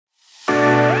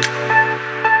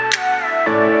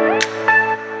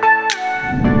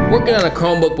Working on a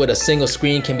Chromebook with a single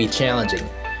screen can be challenging,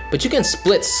 but you can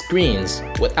split screens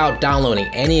without downloading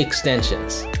any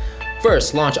extensions.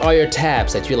 First, launch all your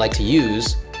tabs that you like to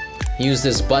use. Use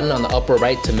this button on the upper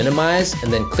right to minimize,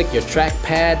 and then click your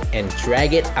trackpad and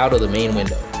drag it out of the main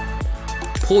window.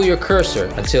 Pull your cursor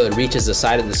until it reaches the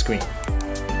side of the screen.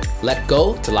 Let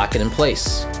go to lock it in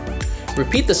place.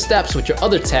 Repeat the steps with your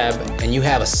other tab and you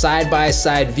have a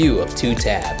side-by-side view of two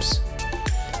tabs.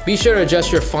 Be sure to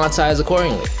adjust your font size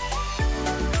accordingly.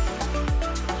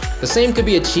 The same could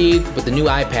be achieved with the new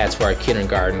iPads for our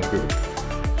kindergarten group.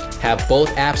 Have both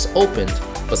apps opened,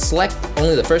 but select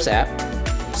only the first app,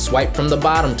 swipe from the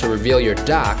bottom to reveal your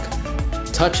dock,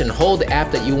 touch and hold the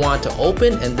app that you want to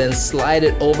open, and then slide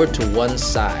it over to one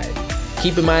side.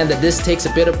 Keep in mind that this takes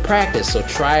a bit of practice, so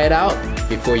try it out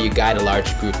before you guide a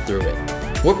large group through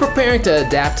it. We're preparing to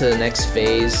adapt to the next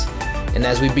phase, and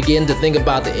as we begin to think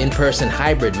about the in-person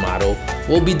hybrid model,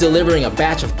 we'll be delivering a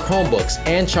batch of Chromebooks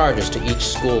and chargers to each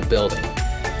school building.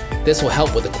 This will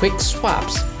help with the quick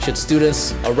swaps should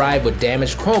students arrive with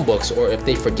damaged Chromebooks or if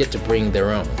they forget to bring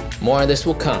their own. More on this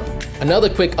will come.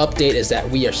 Another quick update is that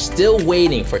we are still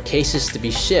waiting for cases to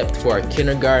be shipped for our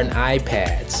kindergarten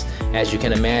iPads. As you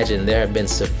can imagine, there have been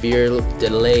severe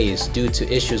delays due to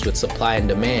issues with supply and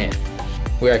demand.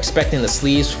 We are expecting the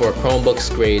sleeves for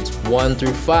Chromebooks grades 1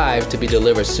 through 5 to be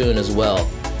delivered soon as well,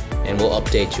 and we'll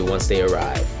update you once they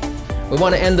arrive. We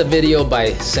want to end the video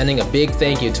by sending a big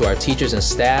thank you to our teachers and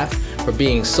staff for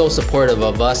being so supportive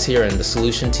of us here in the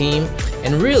Solution team,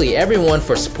 and really everyone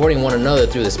for supporting one another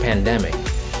through this pandemic.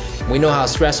 We know how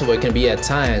stressful it can be at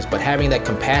times, but having that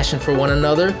compassion for one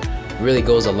another really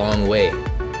goes a long way.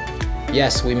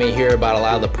 Yes, we may hear about a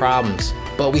lot of the problems,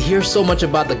 but we hear so much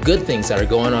about the good things that are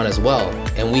going on as well,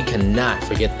 and we cannot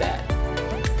forget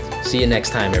that. See you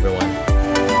next time, everyone.